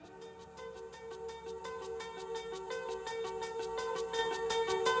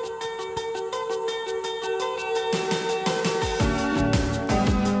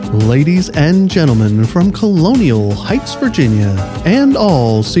Ladies and gentlemen from Colonial Heights, Virginia, and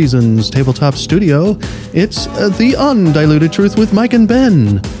All Seasons Tabletop Studio, it's The Undiluted Truth with Mike and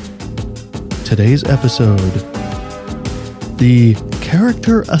Ben. Today's episode, the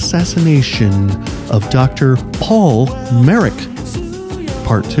character assassination of Dr. Paul Marik,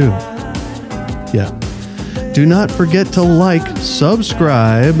 Part 2. Yeah. Do not forget to like,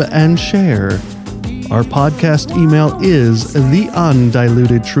 subscribe, and share. Our podcast email is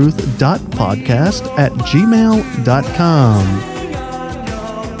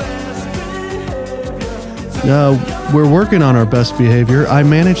theundilutedtruth.podcast@gmail.com. We're working on our best behavior. I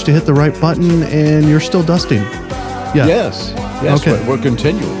managed to hit the right button, and you're still dusting. Yeah. Yes. Okay. We're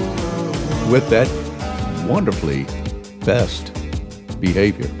continuing with that wonderfully best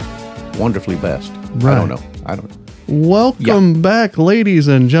behavior. Wonderfully best. Right. I don't know. Welcome back, ladies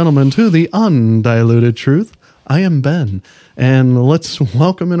and gentlemen, to The Undiluted Truth. I am Ben, and let's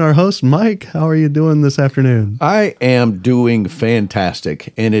welcome in our host, Mike. How are you doing this afternoon? I am doing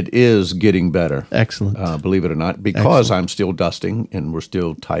fantastic, and it is getting better. Excellent. Believe it or not, because I'm still dusting, and we're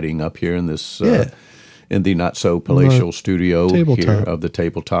still tidying up here in this in the not-so-palatial studio here of the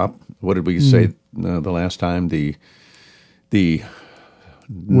tabletop. What did we say the last time? The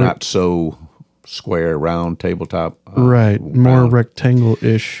not-so... square, round tabletop. Right. More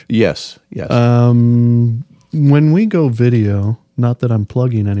rectangle-ish. Yes. When we go video, not that I'm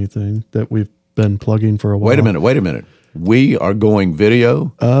plugging anything that we've been plugging for a while. Wait a minute. We are going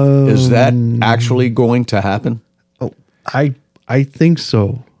video? Is that actually going to happen? Oh, I think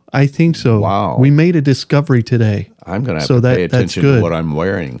so. Wow. We made a discovery today. I'm going to have to pay attention to what I'm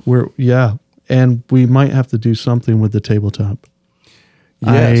wearing. And we might have to do something with the tabletop.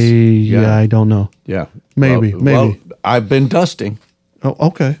 Yes. I don't know. Yeah. Maybe. Well, I've been dusting. Oh,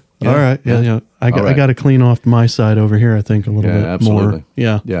 okay. Yeah. All right. Yeah. I got to clean off my side over here, I think, a little bit absolutely. more.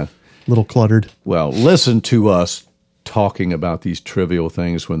 Yeah. Yeah. A little cluttered. Well, listen to us talking about these trivial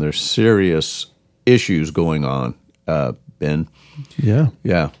things when there's serious issues going on, Ben. Yeah.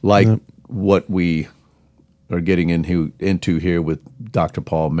 Yeah. Like what we are getting into here with Dr.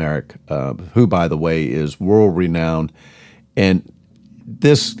 Paul Marik, who, by the way, is world-renowned. And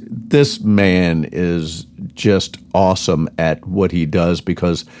this man is just awesome at what he does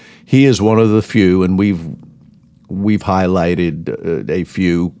because he is one of the few, and we've highlighted a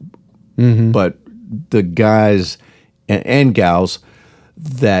few, but the guys and gals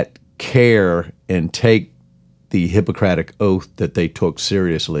that care and take the Hippocratic Oath that they took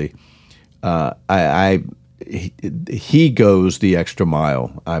seriously. He goes the extra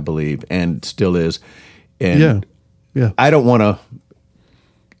mile, I believe, and still is. And I don't want to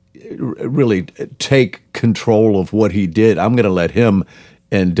really take control of what he did. I'm going to let him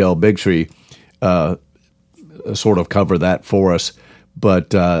and Del Bigtree sort of cover that for us.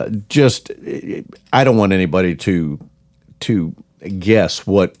 But I don't want anybody to guess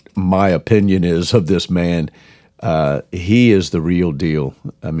what my opinion is of this man. He is the real deal.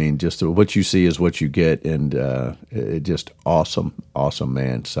 I mean, just what you see is what you get, and just awesome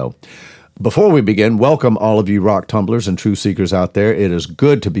man. So. Before we begin, welcome all of you rock tumblers and truth seekers out there. It is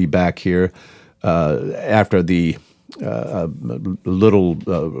good to be back here after the little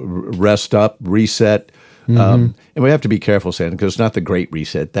rest up, reset. And we have to be careful saying, because it's not the great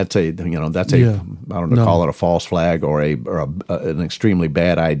reset. Call it a false flag or an extremely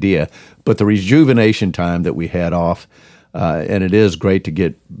bad idea. But the rejuvenation time that we had off, and it is great to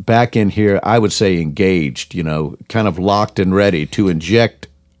get back in here, I would say engaged, kind of locked and ready to inject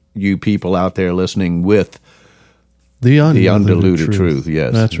you people out there listening with the undiluted truth.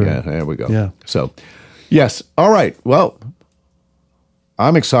 Yes, that's right. Yeah, there we go. Yeah. So, yes. All right. Well,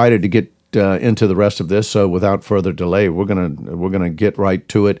 I'm excited to get into the rest of this. So, without further delay, we're gonna get right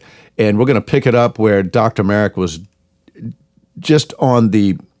to it, and we're gonna pick it up where Dr. Marik was just on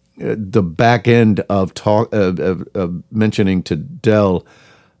the back end of talk of mentioning to Del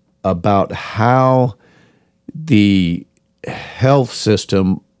about how the health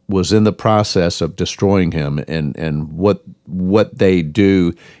system was in the process of destroying him, and what they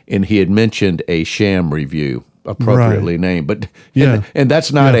do, and he had mentioned a sham review, appropriately named, but and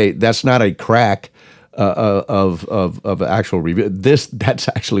that's not a crack of actual review. That's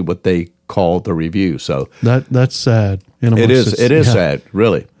actually what they call the review. So that's sad. It is sad,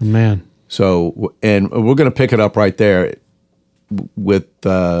 really, man. So, and we're going to pick it up right there with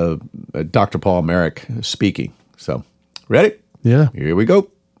Dr. Paul Marik speaking. So, ready? Yeah. Here we go.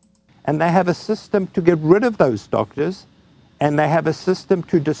 And they have a system to get rid of those doctors, and they have a system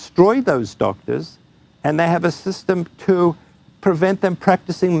to destroy those doctors, and they have a system to prevent them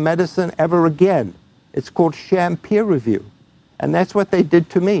practicing medicine ever again. It's called sham peer review. And that's what they did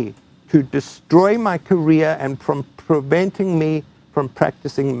to me, to destroy my career and from preventing me from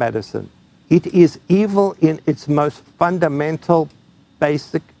practicing medicine. It is evil in its most fundamental,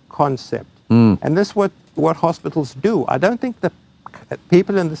 basic concept. And this is what hospitals do. I don't think the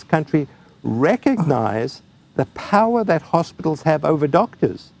people in this country recognize the power that hospitals have over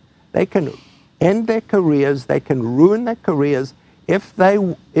doctors. They can end their careers, they can ruin their careers if they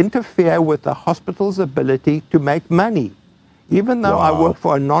interfere with the hospital's ability to make money. Even though I work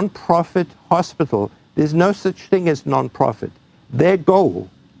for a non-profit hospital, there's no such thing as non-profit. Their goal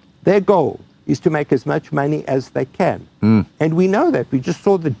is to make as much money as they can. And we know that. We just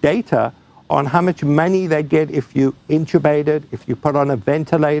saw the data on how much money they get if you intubated, if you put on a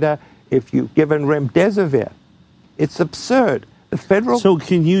ventilator, if you've given remdesivir. It's absurd. The federal. So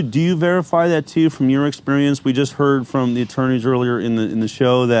do you verify that too from your experience? We just heard from the attorneys earlier in the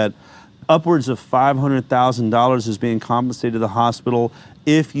show that upwards of $500,000 is being compensated to the hospital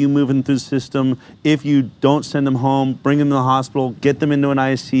if you move them through the system, if you don't send them home, bring them to the hospital, get them into an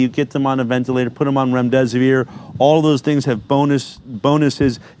ICU, get them on a ventilator, put them on remdesivir. All of those things have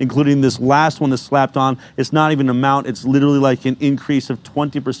bonuses, including this last one that's slapped on. It's not even an amount. It's literally like an increase of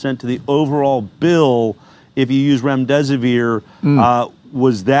 20% to the overall bill if you use remdesivir.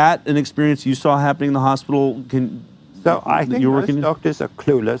 Was that an experience you saw happening in the hospital? So I think most doctors are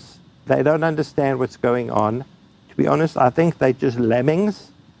clueless. They don't understand what's going on. To be honest, I think they're just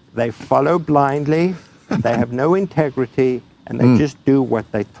lemmings. They follow blindly. They have no integrity, and they just do what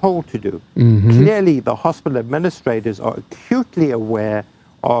they're told to do. Clearly, the hospital administrators are acutely aware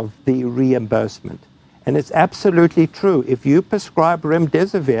of the reimbursement. And it's absolutely true. If you prescribe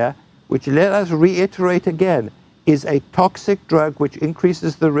remdesivir, which, let us reiterate again, is a toxic drug which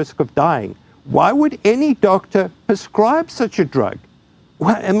increases the risk of dying, why would any doctor prescribe such a drug?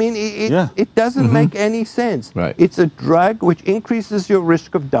 Well, I mean, it doesn't make any sense. Right. It's a drug which increases your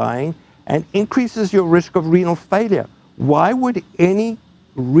risk of dying and increases your risk of renal failure. Why would any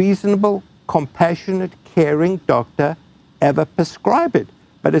reasonable, compassionate, caring doctor ever prescribe it?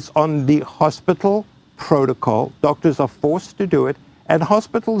 But it's on the hospital protocol. Doctors are forced to do it, and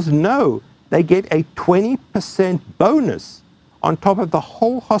hospitals know they get a 20% bonus on top of the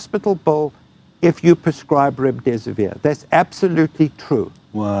whole hospital bill if you prescribe remdesivir. That's absolutely true.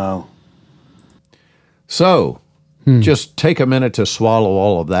 Wow. So, just take a minute to swallow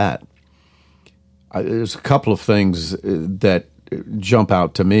all of that. There's a couple of things that jump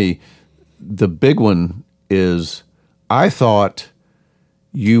out to me. The big one is, I thought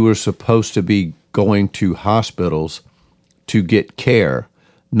you were supposed to be going to hospitals to get care,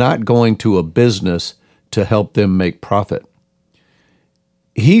 not going to a business to help them make profit.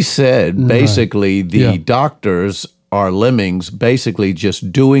 He said basically the doctors are lemmings, basically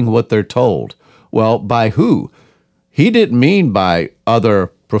just doing what they're told. Well, by who? He didn't mean by other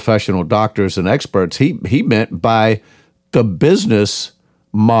professional doctors and experts. He meant by the business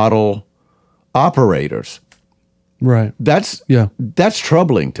model operators. Right. That's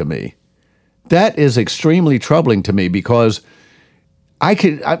troubling to me. That is extremely troubling to me because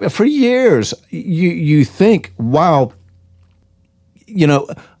for years you think, wow, you know,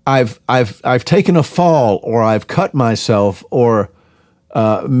 I've taken a fall, or I've cut myself, or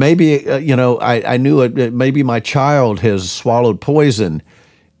maybe I knew it. Maybe my child has swallowed poison,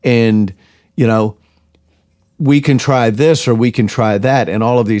 and we can try this or we can try that in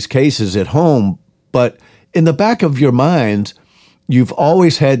all of these cases at home. But in the back of your mind, you've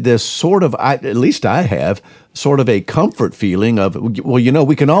always had this sort of, at least I have, sort of a comfort feeling of, well,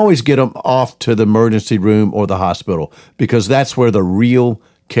 we can always get them off to the emergency room or the hospital because that's where the real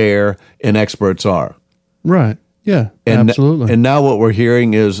care and experts are. Right. Yeah, absolutely. And now what we're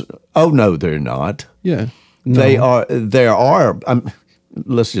hearing is, oh, no, they're not. Yeah. No. There are,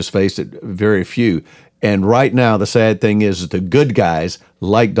 let's just face it, very few. And right now, the sad thing is the good guys,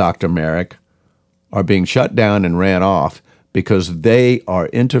 like Dr. Marik, are being shut down and ran off because they are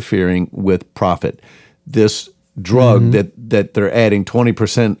interfering with profit. This drug that they're adding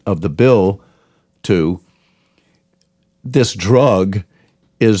 20% of the bill to, this drug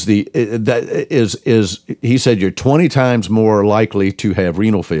is he said you're 20 times more likely to have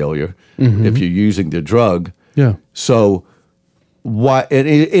renal failure if you're using the drug. Yeah. So why?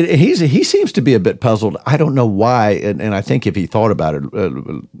 He seems to be a bit puzzled. I don't know why, and I think if he thought about it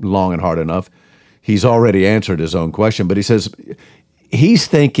long and hard enough, he's already answered his own question. But he says he's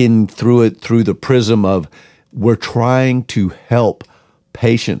thinking through it through the prism of, we're trying to help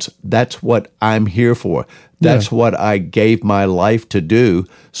patients. That's what I'm here for. That's what I gave my life to do.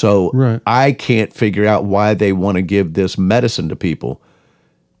 So I can't figure out why they want to give this medicine to people.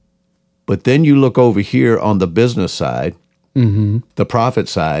 But then you look over here on the business side, the profit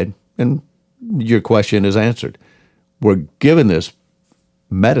side, and your question is answered. We're given this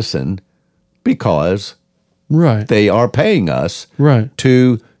medicine because they are paying us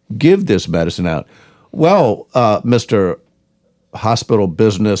to give this medicine out. Well, Mr. Hospital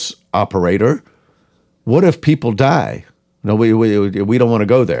business operator, what if people die? No, we don't want to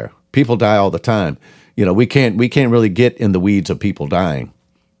go there. People die all the time. We can't really get in the weeds of people dying.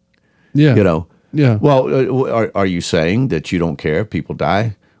 Yeah. Yeah. Well, are you saying that you don't care if people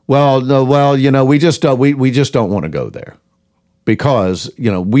die? Well, no. Well, we just don't want to go there because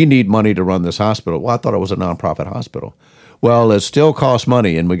we need money to run this hospital. Well, I thought it was a nonprofit hospital. Well, it still costs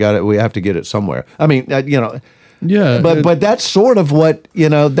money, and we have to get it somewhere. I mean, Yeah. But that's sort of what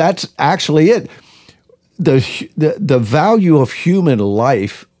that's actually it. The value of human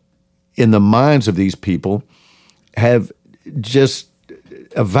life in the minds of these people have just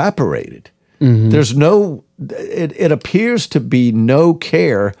evaporated. There's no, it appears to be no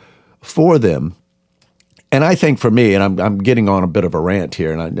care for them. And I think for me, and I'm getting on a bit of a rant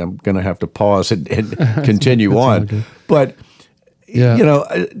here, and I'm going to have to pause and continue on. But,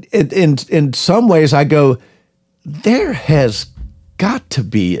 in some ways I go, there has got to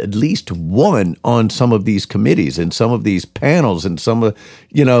be at least one on some of these committees and some of these panels and some of,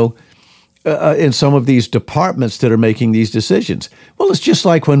 in some of these departments that are making these decisions. Well, it's just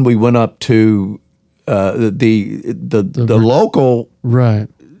like when we went up to the local to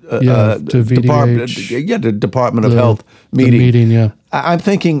VDH, department, the Department of Health meeting. I'm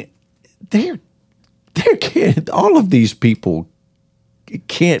thinking there can't, all of these people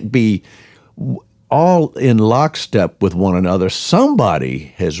can't be all in lockstep with one another.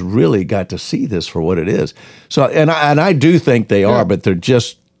 Somebody has really got to see this for what it is. So, and I do think they are, but they're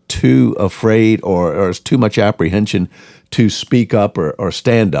just too afraid or there's too much apprehension to speak up or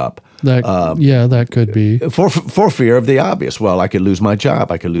stand up. That could be for fear of the obvious. Well, I could lose my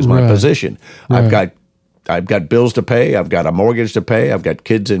job. I could lose my position. I've got bills to pay. I've got a mortgage to pay. I've got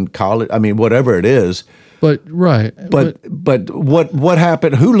kids in college. I mean, whatever it is. But what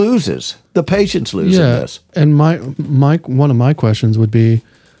happened? Who loses? The patients lose in this. And one of my questions would be,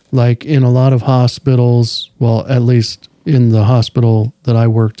 like in a lot of hospitals, well, at least in the hospital that I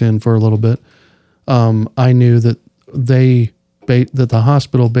worked in for a little bit, I knew that that the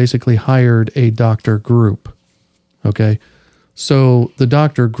hospital basically hired a doctor group. Okay, so the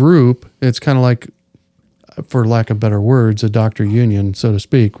doctor group, it's kind of like, for lack of better words, a doctor union, so to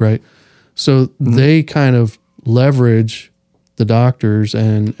speak, right? So they kind of leverage the doctors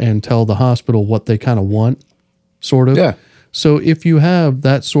and tell the hospital what they kind of want, sort of. Yeah. So if you have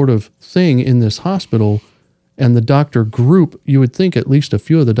that sort of thing in this hospital and the doctor group, you would think at least a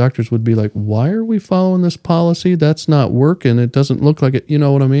few of the doctors would be like, why are we following this policy? That's not working. It doesn't look like it. You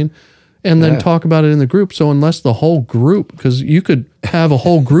know what I mean? And then talk about it in the group. So unless the whole group, because you could have a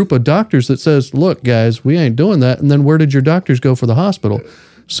whole group of doctors that says, look, guys, we ain't doing that. And then where did your doctors go for the hospital?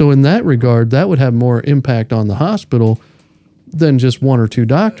 So in that regard, that would have more impact on the hospital than just one or two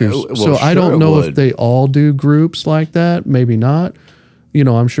doctors. So I don't know if they all do groups like that. Maybe not.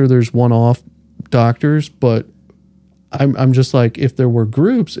 I'm sure there's one-off doctors, but I'm just like, if there were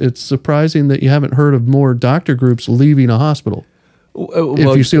groups, it's surprising that you haven't heard of more doctor groups leaving a hospital.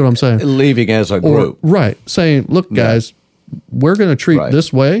 If you see what I'm saying. Leaving as a group. Saying, look, guys, we're going to treat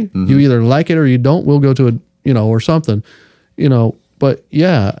this way. You either like it or you don't. We'll go to or something, But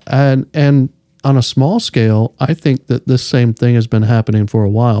and on a small scale, I think that this same thing has been happening for a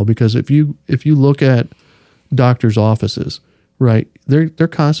while, because if you look at doctors' offices, right, they're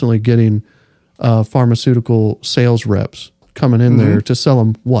constantly getting pharmaceutical sales reps coming in there to sell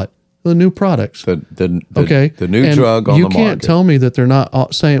them what? The new products. The new drug on the market. You can't tell me that they're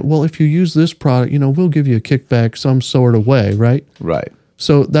not saying, well, if you use this product, we'll give you a kickback some sort of way, right? Right.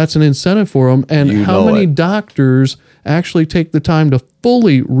 So that's an incentive for them. And how many doctors actually take the time to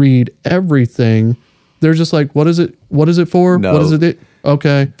fully read everything? They're just like, what is it? What is it for? No. What is it?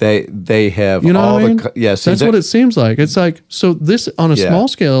 Okay. They have all what I mean? That's what it seems like. It's like, so this on a small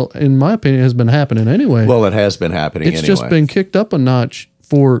scale, in my opinion, has been happening anyway. Well, it has been happening anyway. It's just been kicked up a notch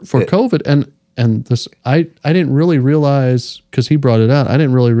for COVID. And this, I didn't really realize, because he brought it out, I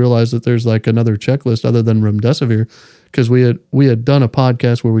didn't really realize that there's like another checklist other than remdesivir, because we had done a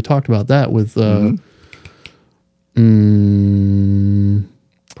podcast where we talked about that with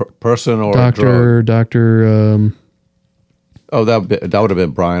person or doctor. That would have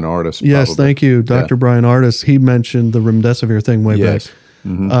been Brian Artis. Yes, probably. Thank you, Dr. Brian Artis. He mentioned the remdesivir thing way back.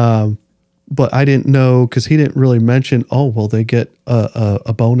 but I didn't know because he didn't really mention, oh, well, they get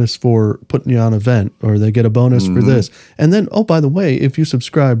a bonus for putting you on a vent, or they get a bonus for this. And then, oh, by the way, if you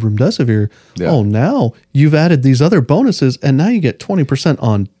subscribe remdesivir, oh, now you've added these other bonuses, and now you get 20%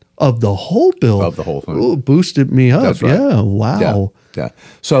 on of the whole bill. Of the whole thing. Ooh, boosted me up. That's right. Yeah, wow. Yeah.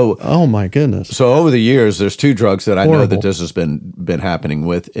 So, oh my goodness. So over the years, there's 2 drugs that I know Horrible. that this has been happening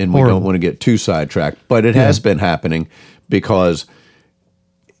with, and we Horrible. don't want to get too sidetracked, but it has been happening because,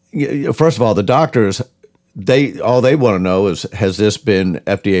 first of all, the doctors, all they want to know is, has this been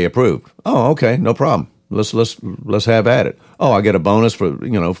FDA approved? Oh, okay, no problem. Let's have at it. Oh, I get a bonus for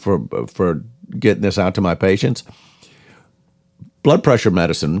getting this out to my patients. Blood pressure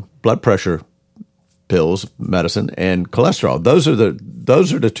medicine, blood pressure pills, medicine, and cholesterol. Those are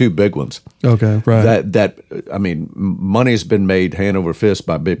the 2 big ones. Okay, right. That I mean, money's been made hand over fist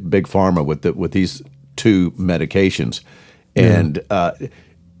by big pharma with these 2 medications, and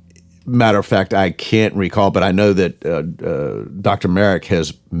matter of fact, I can't recall, but I know that Dr. Marik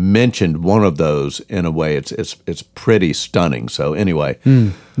has mentioned one of those in a way. It's pretty stunning. So anyway,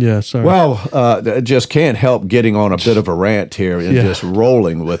 Sorry. well, I just can't help getting on a bit of a rant here and just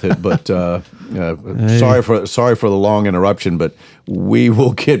rolling with it. But sorry for the long interruption. But we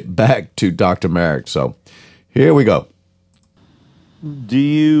will get back to Dr. Marik. So here we go. Do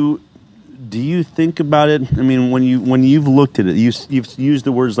you think about it? I mean, when you've looked at it, you've used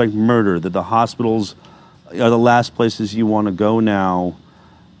the words like murder, that the hospitals are the last places you want to go now.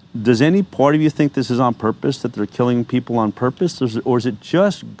 Does any part of you think this is on purpose, that they're killing people on purpose, or is it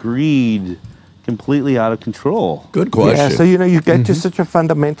just greed completely out of control? Good question. Yeah, so you get to such a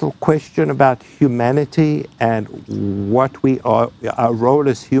fundamental question about humanity and what we are, our role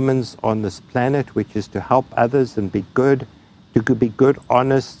as humans on this planet, which is to help others and be good. To be good,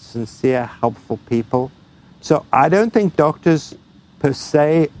 honest, sincere, helpful people. So I don't think doctors per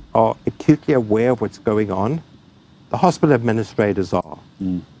se are acutely aware of what's going on. The hospital administrators are.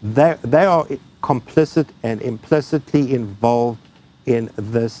 They are complicit and implicitly involved in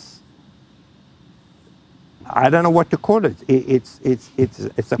this. I don't know what to call it. It's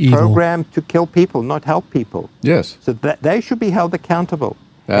a Evil. program to kill people, not help people. Yes. So they should be held accountable.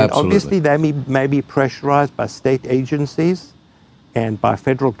 Absolutely. And obviously they may be pressurized by state agencies and by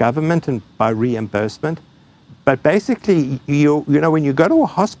federal government and by reimbursement. But basically, when you go to a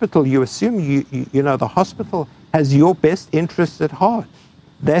hospital, you assume the hospital has your best interests at heart.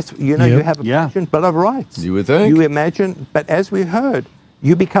 That's you have a patient bill of rights. You would think. You imagine, but as we heard,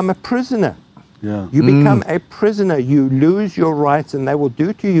 you become a prisoner. Yeah. You become a prisoner. You lose your rights, and they will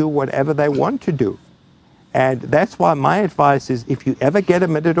do to you whatever they want to do. And that's why my advice is, if you ever get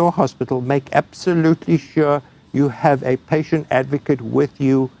admitted to a hospital, make absolutely sure you have a patient advocate with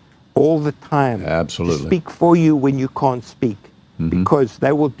you all the time. Absolutely. To speak for you when you can't speak, because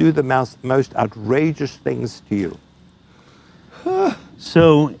they will do the most outrageous things to you.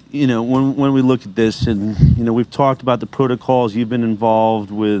 So, when we look at this, and, we've talked about the protocols, you've been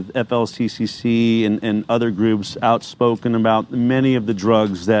involved with FLCCC and other groups outspoken about many of the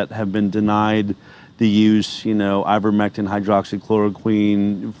drugs that have been denied the use, ivermectin,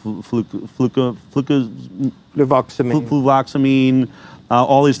 hydroxychloroquine, fluvoxamine,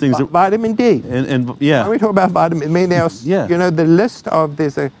 all these things. Vitamin D. And yeah. When we talk about vitamin D, the list of,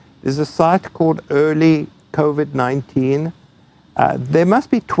 there's a site called Early COVID-19. There must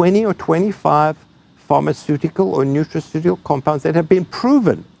be 20 or 25 pharmaceutical or nutraceutical compounds that have been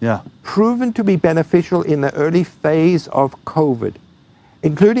proven to be beneficial in the early phase of COVID,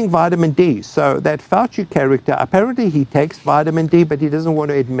 including vitamin D. So that Fauci character, apparently he takes vitamin D, but he doesn't want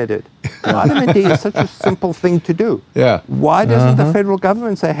to admit it. Vitamin D is such a simple thing to do. Yeah. Why doesn't the federal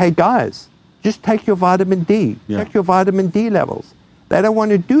government say, hey guys, just take your vitamin D, check your vitamin D levels? They don't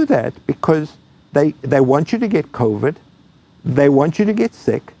want to do that because they want you to get COVID, they want you to get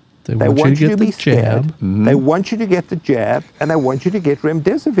sick, they want you to be scared, they want you to get the jab, and they want you to get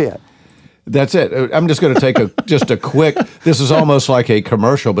remdesivir. That's it. I'm just going to take just a quick. This is almost like a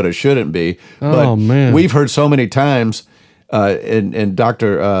commercial, but it shouldn't be. But man, we've heard so many times, and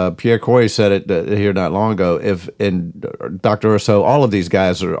Dr. Pierre Corey said it here not long ago. And Dr. Urso, all of these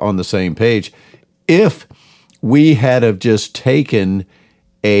guys are on the same page. If we had have just taken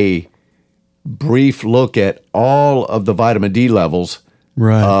a brief look at all of the vitamin D levels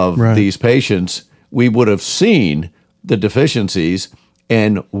of these patients, we would have seen the deficiencies.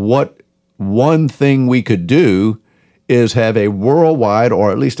 And what one thing we could do is have a worldwide,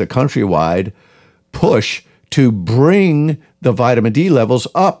 or at least a countrywide, push to bring the vitamin D levels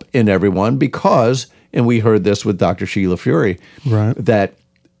up in everyone, because, and we heard this with Dr. Sheila Fury, that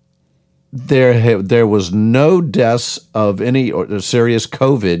there was no deaths of any serious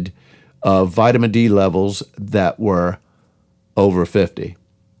COVID of vitamin D levels that were over 50.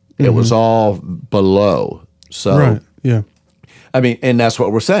 It was all below. So, Right. Yeah. I mean, and that's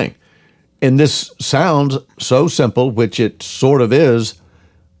what we're saying. And this sounds so simple, which it sort of is,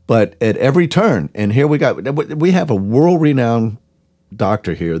 but at every turn, and here we have a world-renowned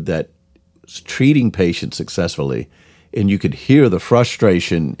doctor here that's treating patients successfully, and you could hear the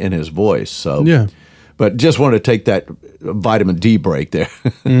frustration in his voice. So, Yeah. but just wanted to take that vitamin D break there.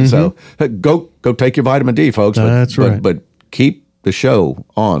 So go take your vitamin D, folks. That's right. But keep the show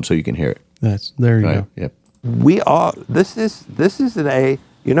on so you can hear it. There you Right? go. Yep. This is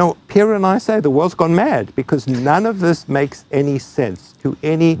Pierre and I say the world's gone mad because none of this makes any sense to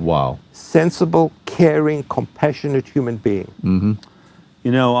any Wow. sensible, caring, compassionate human being. Mm-hmm.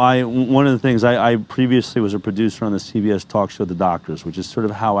 You know, one of the things, I previously was a producer on the CBS talk show The Doctors, which is sort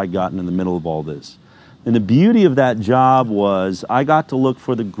of how I got in the middle of all this. And the beauty of that job was I got to look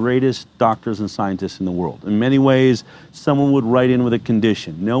for the greatest doctors and scientists in the world. In many ways, someone would write in with a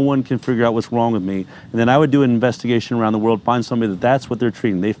condition. No one can figure out what's wrong with me. And then I would do an investigation around the world, find somebody that's what they're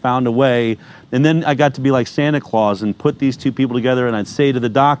treating. They found a way. And then I got to be like Santa Claus and put these two people together, and I'd say to the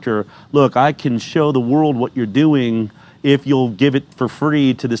doctor, look, I can show the world what you're doing if you'll give it for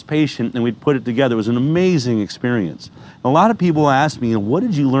free to this patient, and we'd put it together. It was an amazing experience. And a lot of people ask me, what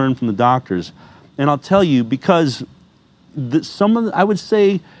did you learn from the doctors? And I'll tell you, because I would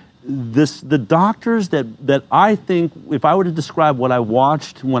say the doctors that I think, if I were to describe what I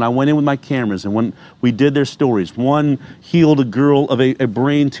watched when I went in with my cameras and when we did their stories, one healed a girl of a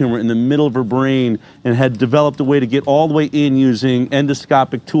brain tumor in the middle of her brain and had developed a way to get all the way in using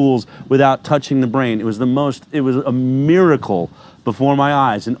endoscopic tools without touching the brain. It was a miracle before my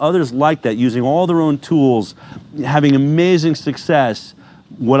eyes. And others like that, using all their own tools, having amazing success.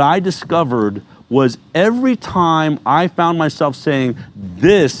 What I discovered was every time I found myself saying,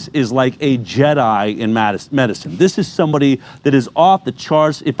 this is like a Jedi in medicine. This is somebody that is off the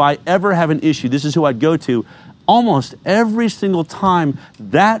charts. If I ever have an issue, this is who I'd go to. Almost every single time,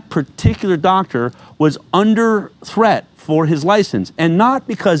 that particular doctor was under threat for his license. And not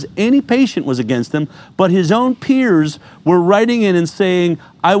because any patient was against him, but his own peers were writing in and saying,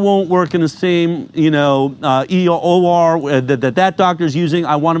 I won't work in the same, OR that doctor's using.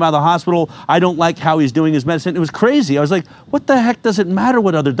 I want him out of the hospital. I don't like how he's doing his medicine. It was crazy. I was like, what the heck does it matter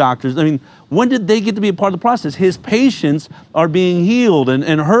what other doctors? I mean, when did they get to be a part of the process? His patients are being healed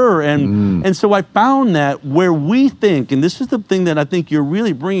and so I found that where we think, and this is the thing that I think you're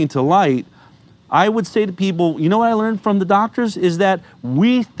really bringing to light, I would say to people, you know what I learned from the doctors is that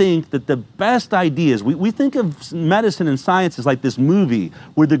we think that the best ideas, we think of medicine and science as like this movie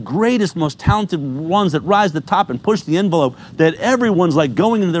where the greatest, most talented ones that rise to the top and push the envelope, that everyone's like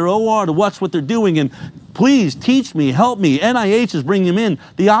going into their OR to watch what they're doing and please teach me, help me. NIH is bringing them in.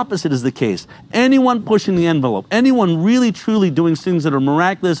 The opposite is the case. Anyone pushing the envelope, anyone really truly doing things that are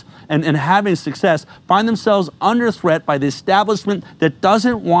miraculous and having success find themselves under threat by the establishment that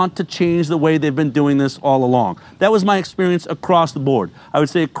doesn't want to change the way they've been doing this all along. That was my experience across the board. I would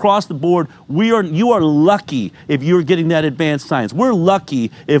say across the board, you are lucky if you're getting that advanced science. We're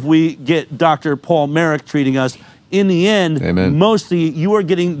lucky if we get Dr. Paul Marik treating us. In the end, Amen. Mostly you are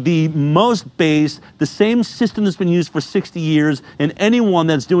getting the most base, the same system that's been used for 60 years, and anyone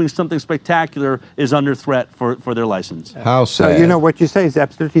that's doing something spectacular is under threat for their license. How sad. So, what you say is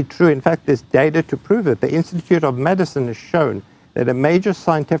absolutely true. In fact, there's data to prove it. The Institute of Medicine has shown that a major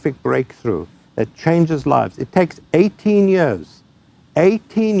scientific breakthrough that changes lives, it takes 18 years.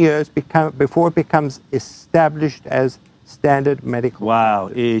 18 years before it becomes established as standard medical. Wow,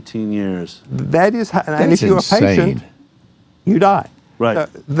 18 years. That is, and That's if you're insane. a patient, you die. Right.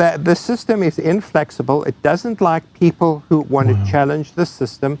 The system is inflexible. It doesn't like people who want to challenge the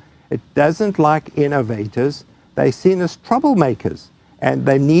system. It doesn't like innovators. They're seen as troublemakers, and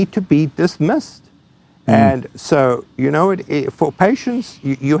they need to be dismissed. And so, for patients,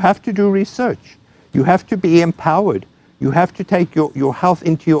 you have to do research. You have to be empowered. You have to take your health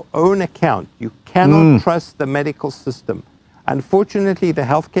into your own account. You cannot trust the medical system. Unfortunately, the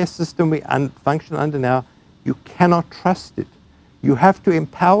healthcare system we function under now, you cannot trust it. You have to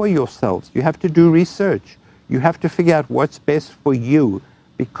empower yourselves. You have to do research. You have to figure out what's best for you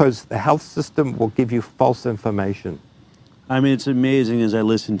because the health system will give you false information. I mean, it's amazing as I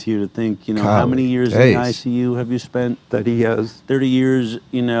listen to you to think, how Golly, many years in the ICU have you spent? 30 years. 30 years,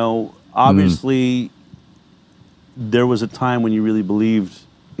 obviously there was a time when you really believed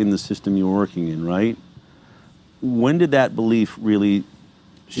in the system you were working in, right? When did that belief really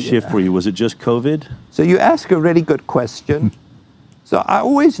shift for you? Was it just COVID? So you ask a really good question. So I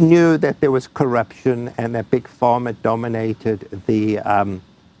always knew that there was corruption and that big pharma dominated the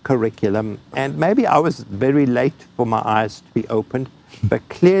curriculum. And maybe I was very late for my eyes to be opened, but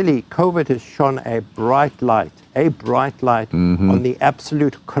clearly COVID has shone a bright light on the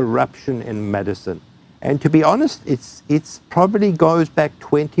absolute corruption in medicine. And to be honest, it's probably goes back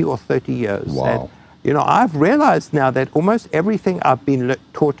 20 or 30 years. Wow. And, I've realized now that almost everything I've been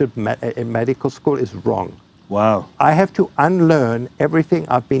taught in medical school is wrong. Wow. I have to unlearn everything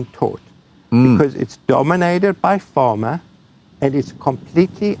I've been taught because it's dominated by pharma and it's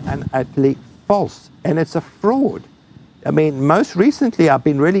completely and utterly false and it's a fraud. I mean, most recently, I've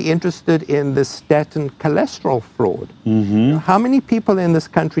been really interested in the statin cholesterol fraud. How many people in this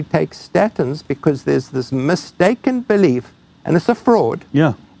country take statins because there's this mistaken belief, and it's a fraud,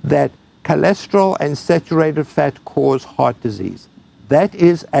 that cholesterol and saturated fat cause heart disease. That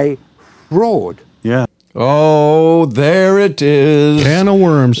is a fraud. Yeah. Oh, there it is. Can of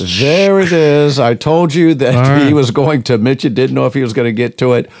worms. There it is. I told you that he was going to mention, didn't know if he was going to get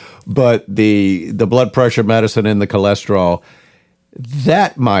to it, but the blood pressure medicine and the cholesterol,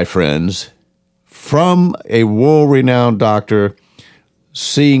 that, my friends, from a world-renowned doctor,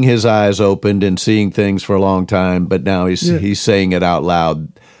 seeing his eyes opened and seeing things for a long time, but now he's saying it out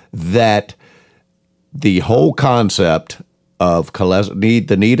loud, that the whole concept of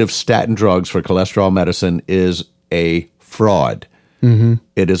the need of statin drugs for cholesterol medicine is a fraud.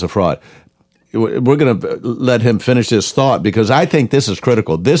 It is a fraud. We're going to let him finish his thought because I think this is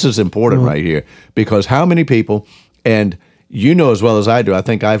critical. This is important right here because how many people, and you know as well as I do, I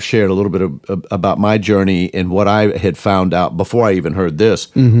think I've shared a little bit about my journey and what I had found out before I even heard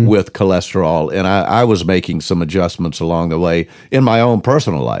this with cholesterol, and I was making some adjustments along the way in my own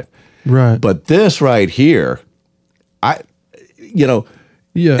personal life. Right. But this right here, and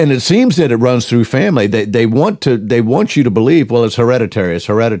it seems that it runs through family. They want you to believe, well, it's hereditary.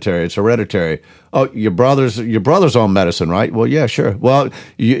 Oh, your brother's on medicine, right? Well, yeah, sure. Well,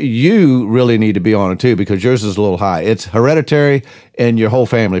 you really need to be on it too because yours is a little high. It's hereditary, and your whole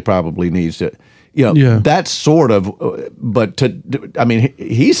family probably needs it. That's sort of. But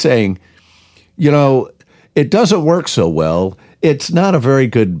he's saying, it doesn't work so well. It's not a very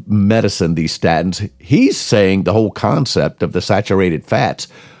good medicine, these statins. He's saying the whole concept of the saturated fats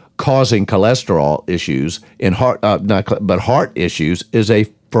causing cholesterol issues and heart issues is a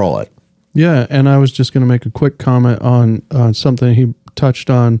fraud. Yeah, and I was just going to make a quick comment on something he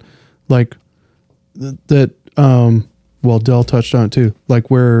touched on, like that. Del touched on it too, like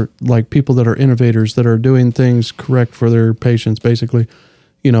where people that are innovators that are doing things correct for their patients, basically,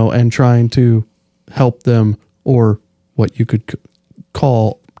 and trying to help them or what you could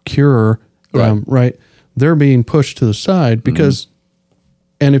call cure them, right? They're being pushed to the side because,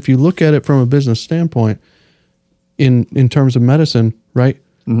 and if you look at it from a business standpoint, in terms of medicine, right?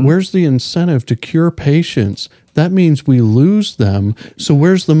 Where's the incentive to cure patients? That means we lose them. So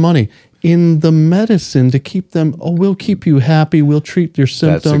where's the money? In the medicine to keep them, we'll keep you happy. We'll treat your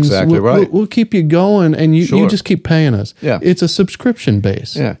symptoms. That's exactly right. We'll keep you going and you just keep paying us. Yeah. It's a subscription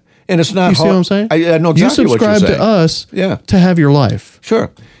base. Yeah. And it's not you see hard. what I'm saying? I know exactly what you're saying. You subscribe to us to have your life.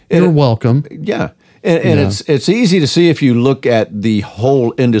 Sure. You're welcome. Yeah. And it's easy to see if you look at the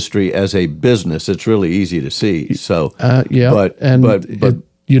whole industry as a business. It's really easy to see. So, but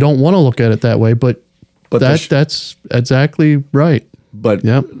you don't want to look at it that way, but that's exactly right. But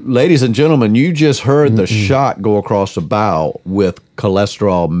ladies and gentlemen, you just heard the shot go across the bow with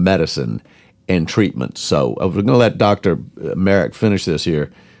cholesterol medicine and treatment. So we're going to let Dr. Marik finish this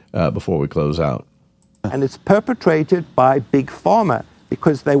here before we close out. And it's perpetrated by Big Pharma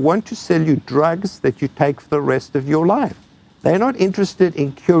because they want to sell you drugs that you take for the rest of your life. They're not interested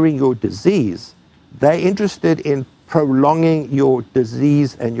in curing your disease. They're interested in prolonging your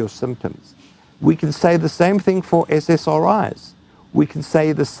disease and your symptoms. We can say the same thing for SSRIs. We can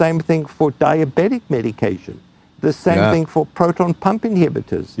say the same thing for diabetic medication, the same thing for proton pump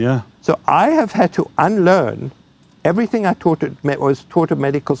inhibitors. Yeah. So I have had to unlearn everything I was taught at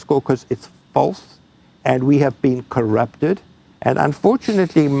medical school because it's false and we have been corrupted. And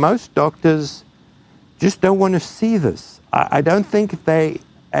unfortunately, most doctors just don't want to see this. I don't think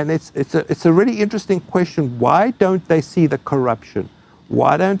and it's a really interesting question. Why don't they see the corruption?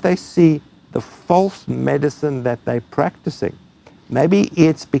 Why don't they see the false medicine that they're practicing? Maybe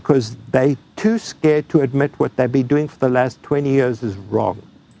it's because they're too scared to admit what they've been doing for the last 20 years is wrong.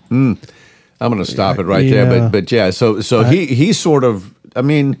 I'm going to stop it right there. But yeah, so he sort of,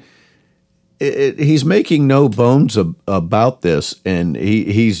 he's making no bones about this, and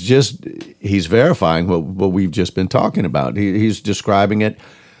he's verifying what we've just been talking about. He's describing it.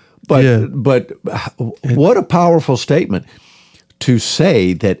 But what a powerful statement to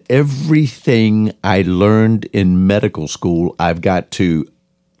say that everything I learned in medical school, I've got to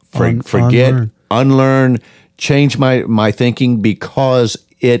Forget, unlearn, change my thinking because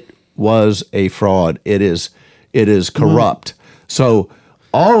it was a fraud. It is corrupt. So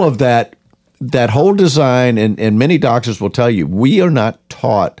all of that whole design, and many doctors will tell you, we are not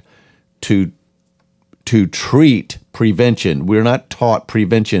taught to treat prevention. We're not taught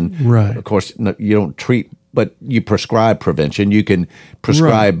prevention. Right. Of course, you don't treat, but you prescribe prevention. You can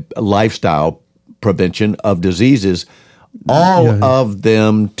prescribe lifestyle prevention of diseases. All of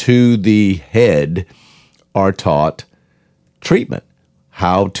them to the head are taught treatment,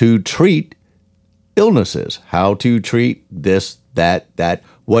 how to treat illnesses, how to treat this, that,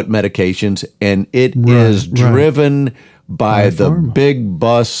 what medications, and it is driven by the pharma. big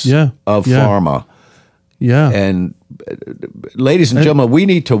bus of pharma. Yeah. And ladies and gentlemen, we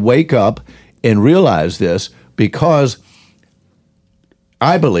need to wake up and realize this, because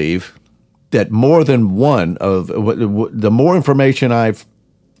I believe that more than one of the more information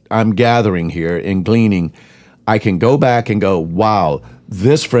I'm gathering here and gleaning, I can go back and go, wow,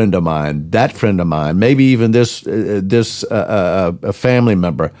 this friend of mine, that friend of mine, maybe even this a family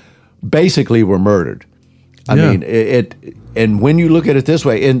member, basically were murdered. I mean, it. And when you look at it this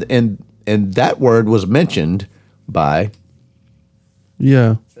way, and that word was mentioned by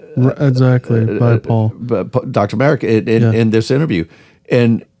exactly by Paul, Dr. Marik in this interview,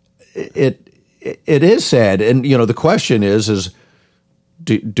 and it is sad. And the question is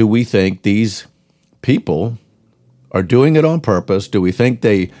do we think these people are doing it on purpose? Do we think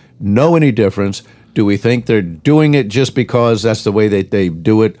they know any difference? Do we think they're doing it just because that's the way they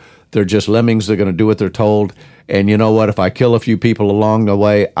do it? They're just lemmings. They're going to do what they're told. And you know what? If I kill a few people along the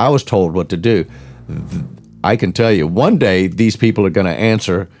way, I was told what to do. I can tell you, one day these people are going to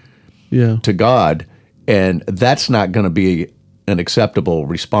answer to God, and that's not going to be an acceptable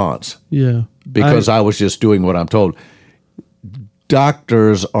response. Yeah. Because I was just doing what I'm told.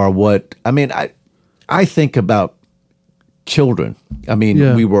 Doctors are what, I think about children. I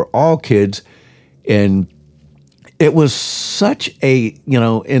mean, we were all kids, and it was such a,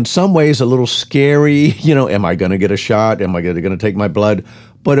 in some ways a little scary, am I going to get a shot? Am I going to take my blood?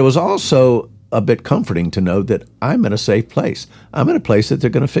 But it was also a bit comforting to know that I'm in a safe place. I'm in a place that they're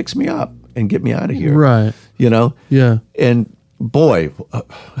going to fix me up and get me out of here. Right. Yeah. And boy,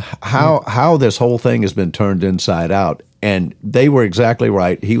 how this whole thing has been turned inside out. And they were exactly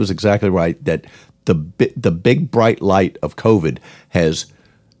right. He was exactly right that the big bright light of COVID has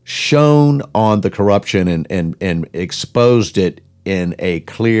shone on the corruption and exposed it in a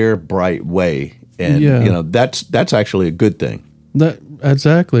clear, bright way. And that's actually a good thing.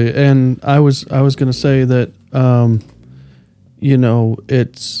 Exactly. And I was going to say that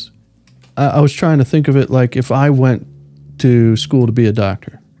it's I was trying to think of it like if I went to school to be a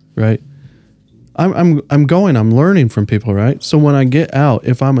doctor, right? I'm learning from people, right? So when I get out,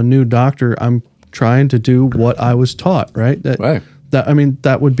 if I'm a new doctor, I'm trying to do what I was taught, right?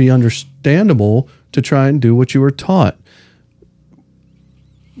 That would be understandable to try and do what you were taught.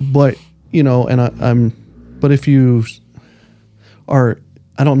 But, but if you are,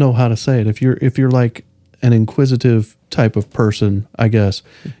 I don't know how to say it. If you're like an inquisitive type of person, I guess,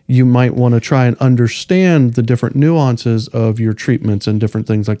 you might want to try and understand the different nuances of your treatments and different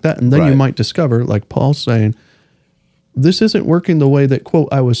things like that. And then you might discover, like Paul's saying, this isn't working the way that, quote,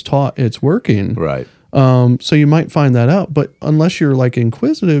 I was taught it's working. Right. So you might find that out. But unless you're like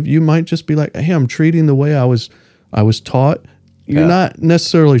inquisitive, you might just be like, hey, I'm treating the way I was taught. You're not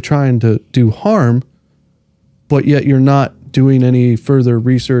necessarily trying to do harm, but yet you're not doing any further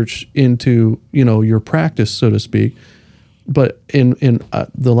research into, your practice, so to speak. But in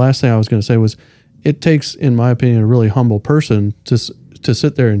the last thing I was going to say was, it takes, in my opinion, a really humble person to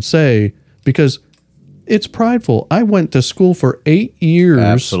sit there and say, because it's prideful. I went to school for 8 years,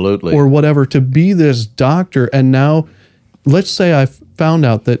 absolutely, or whatever, to be this doctor, and now, let's say I found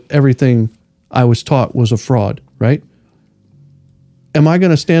out that everything I was taught was a fraud, right? Am I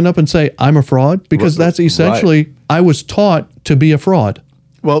going to stand up and say I'm a fraud? Because that's essentially, I was taught to be a fraud.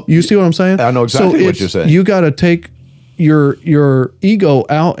 Well, you see what I'm saying? I know exactly what you're saying. You got to take your ego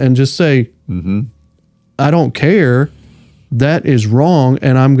out and just say, I don't care. That is wrong,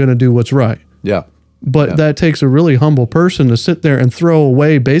 and I'm going to do what's right. Yeah. But that takes a really humble person to sit there and throw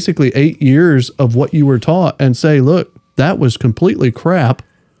away basically 8 years of what you were taught and say, look, that was completely crap.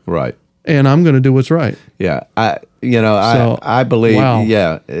 Right. And I'm going to do what's right. Yeah. I believe,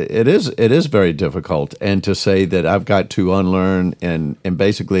 it is very difficult. And to say that I've got to unlearn and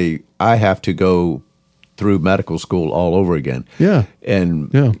basically I have to go through medical school all over again. Yeah.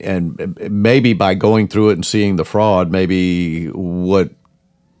 And maybe by going through it and seeing the fraud, maybe what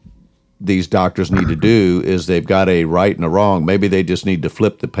these doctors need to do is they've got a right and a wrong. Maybe they just need to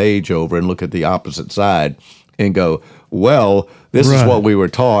flip the page over and look at the opposite side and go, well, this is what we were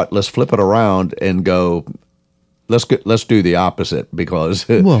taught. Let's flip it around and go, let's do the opposite, because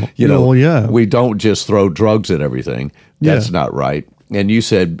we don't just throw drugs at everything. That's not right. And you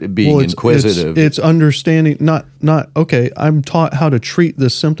said being inquisitive. It's understanding, not okay, I'm taught how to treat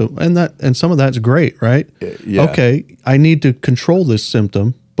this symptom, and some of that's great, right? Okay, I need to control this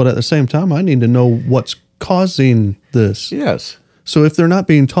symptom, but at the same time, I need to know what's causing this. Yes. So if they're not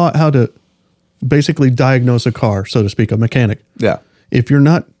being taught how to basically diagnose a car, so to speak, a mechanic. Yeah. If you're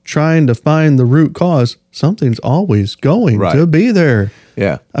not trying to find the root cause, something's always going to be there.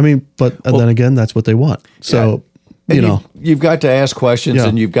 Yeah. I mean, but then again, that's what they want. So, you've got to ask questions,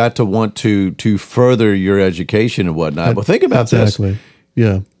 and you've got to want to further your education and whatnot. Well, think about this.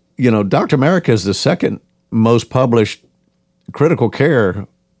 Yeah. Dr. Marik is the second most published critical care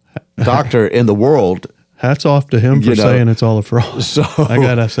doctor in the world. Hats off to him for saying it's all a fraud. So I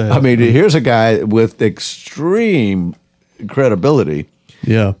gotta say, I mean, here's a guy with extreme credibility.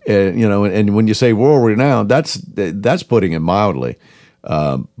 Yeah, and when you say world renowned, that's putting it mildly.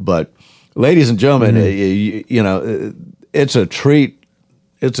 But ladies and gentlemen, it's a treat.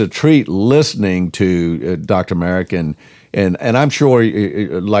 It's a treat listening to Dr. Marik, and I'm sure,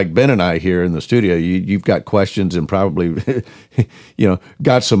 like Ben and I here in the studio, you've got questions and probably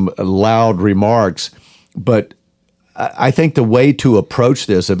got some loud remarks. But I think the way to approach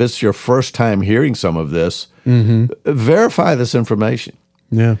this, if it's your first time hearing some of this, verify this information.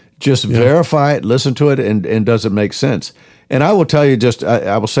 Yeah. Just verify it, listen to it, and does it make sense? And I will tell you,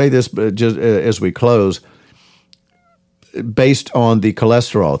 I will say this just as we close, based on the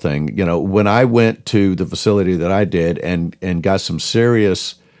cholesterol thing. When I went to the facility that I did and got some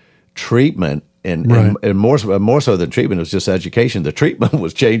serious treatment, and more so than treatment, it was just education. The treatment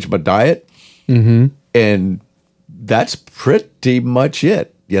was change my diet. And that's pretty much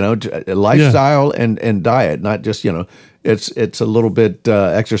it, lifestyle and diet, not just, it's a little bit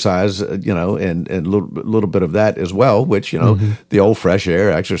exercise, and a little bit of that as well, which, the old fresh air,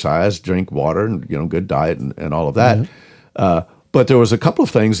 exercise, drink water, and, good diet and all of that. But there was a couple of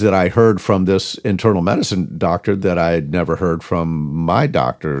things that I heard from this internal medicine doctor that I had never heard from my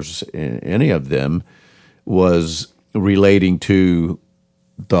doctors. Any of them was relating to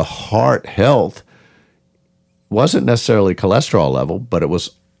the heart health. Wasn't necessarily cholesterol level, but it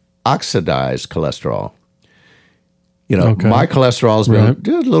was oxidized cholesterol. My cholesterol has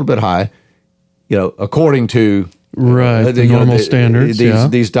been a little bit high, according to the normal standards.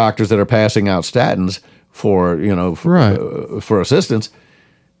 These doctors that are passing out statins for assistance.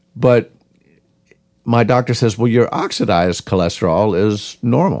 But my doctor says, well, your oxidized cholesterol is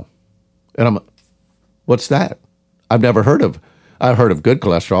normal. And I'm, what's that? I've heard of good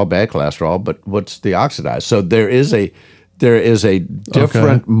cholesterol, bad cholesterol, but what's the oxidized? So there is a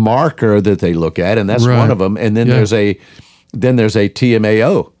different marker that they look at, and that's one of them. And then there's a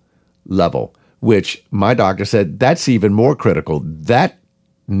TMAO level, which my doctor said that's even more critical. That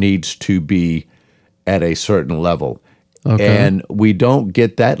needs to be at a certain level, and we don't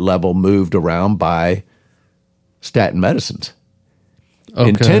get that level moved around by statin medicines.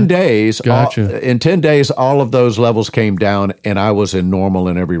 In 10 days, all of those levels came down, and I was in normal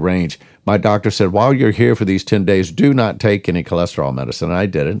in every range. My doctor said, while you're here for these 10 days, do not take any cholesterol medicine. And I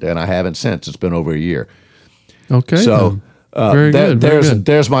didn't, and I haven't since. It's been over a year. Okay. So very good.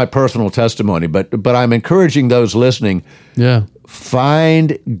 There's my personal testimony. But I'm encouraging those listening,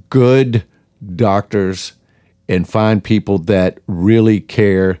 find good doctors and find people that really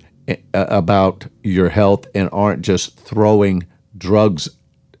care about your health and aren't just throwing drugs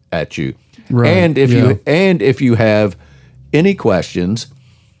at you. And if you have any questions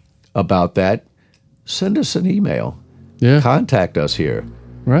about that, send us an email. Contact us here.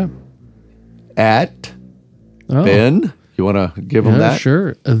 At Ben, you want to give them that?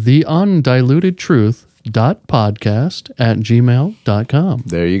 Sure. theundilutedtruth.podcast@gmail.com.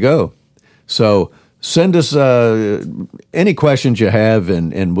 There you go. So send us any questions you have,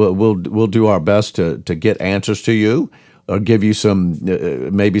 and we'll do our best to get answers to you, or give you some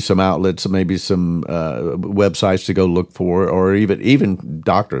maybe some outlets, maybe some websites to go look for, or even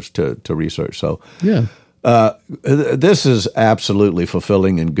doctors to research. So this is absolutely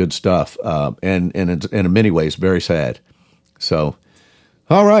fulfilling and good stuff, and in many ways very sad. So,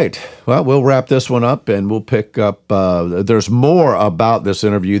 all right, well, we'll wrap this one up, and we'll pick up. There's more about this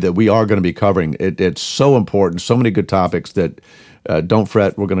interview that we are going to be covering. It's so important, so many good topics that. Don't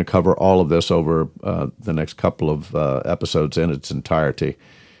fret, we're going to cover all of this over the next couple of episodes in its entirety.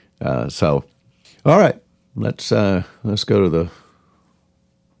 So, all right, let's go to the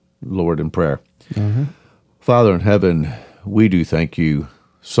Lord, in prayer. Father in heaven, we do thank you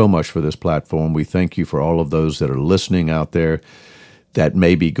so much for this platform. We thank you for all of those that are listening out there that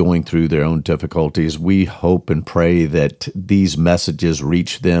may be going through their own difficulties. We hope and pray that these messages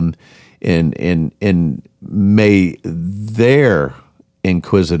reach them, and may their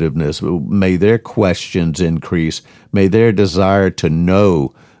inquisitiveness, may their questions increase, may their desire to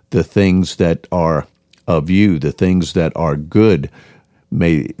know the things that are of you, the things that are good,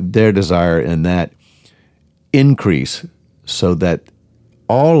 may their desire in that increase, so that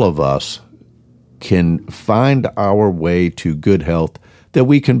all of us can find our way to good health, that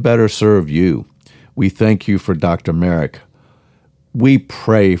we can better serve you. We thank you for Dr. Marik. We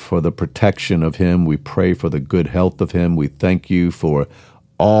pray for the protection of him. We pray for the good health of him. We thank you for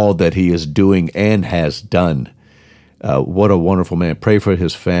all that he is doing and has done. What a wonderful man. Pray for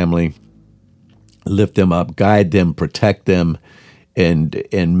his family. Lift them up, guide them, protect them, and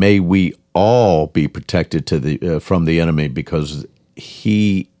may we all be protected from the enemy, because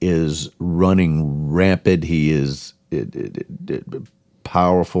he is running rampant. He is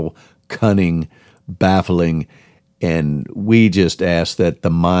powerful, cunning, baffling, and we just ask that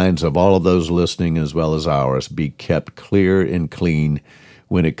the minds of all of those listening as well as ours be kept clear and clean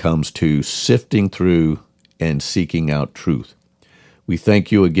when it comes to sifting through and seeking out truth. We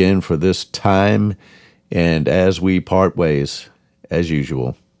thank you again for this time, and as we part ways, as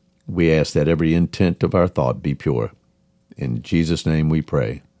usual, we ask that every intent of our thought be pure. In Jesus' name we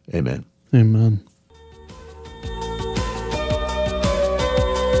pray. Amen. Amen.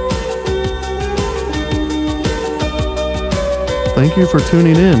 Thank you for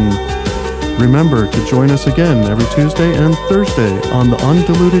tuning in. Remember to join us again every Tuesday and Thursday on The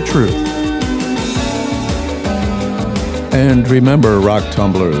Undiluted Truth. And remember, rock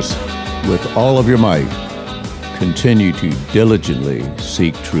tumblers, with all of your might, continue to diligently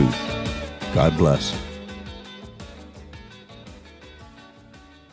seek truth. God bless.